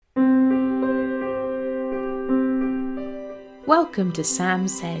Welcome to Sam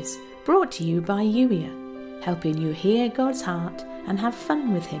Says, brought to you by Youier, helping you hear God's heart and have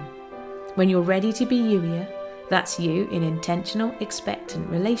fun with Him. When you're ready to be Youier, that's you in intentional, expectant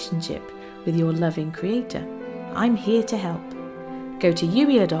relationship with your loving Creator, I'm here to help. Go to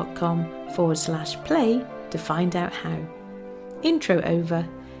youier.com/play to find out how. Intro over,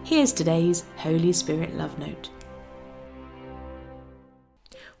 here's today's Holy Spirit Love Note.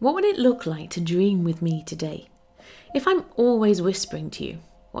 What would it look like to dream with me today? If I'm always whispering to you,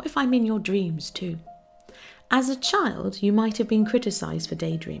 what if I'm in your dreams too? As a child, you might have been criticised for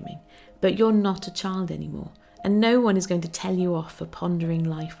daydreaming, but you're not a child anymore, and no one is going to tell you off for pondering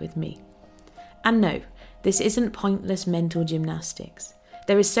life with me. And no, this isn't pointless mental gymnastics.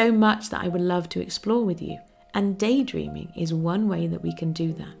 There is so much that I would love to explore with you, and daydreaming is one way that we can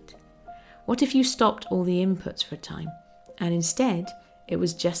do that. What if you stopped all the inputs for a time, and instead it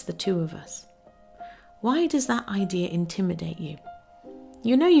was just the two of us? Why does that idea intimidate you?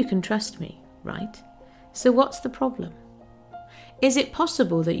 You know you can trust me, right? So what's the problem? Is it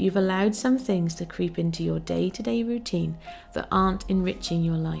possible that you've allowed some things to creep into your day-to-day routine that aren't enriching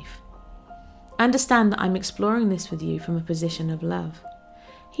your life? Understand that I'm exploring this with you from a position of love.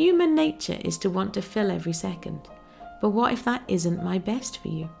 Human nature is to want to fill every second, but what if that isn't my best for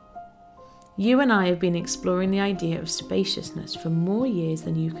you? You and I have been exploring the idea of spaciousness for more years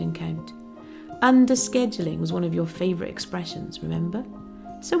than you can count. Underscheduling was one of your favourite expressions, remember?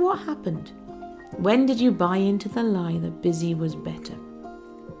 So what happened? When did you buy into the lie that busy was better?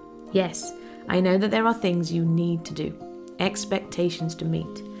 Yes, I know that there are things you need to do, expectations to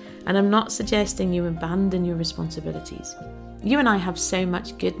meet, and I'm not suggesting you abandon your responsibilities. You and I have so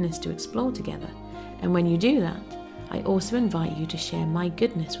much goodness to explore together, and when you do that, I also invite you to share my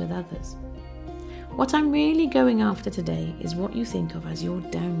goodness with others. What I'm really going after today is what you think of as your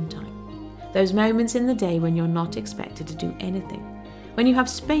downtime. Those moments in the day when you're not expected to do anything, when you have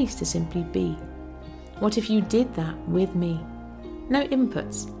space to simply be. What if you did that with me? No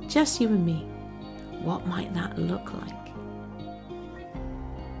inputs, just you and me. What might that look like?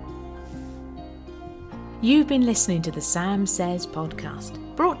 You've been listening to the Sam Says podcast,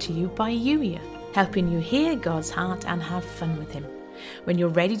 brought to you by Youier, helping you hear God's heart and have fun with Him. When you're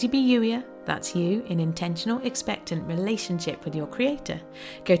ready to be Youier, that's you in intentional, expectant relationship with your Creator,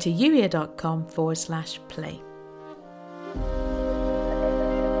 go to youier.com/play.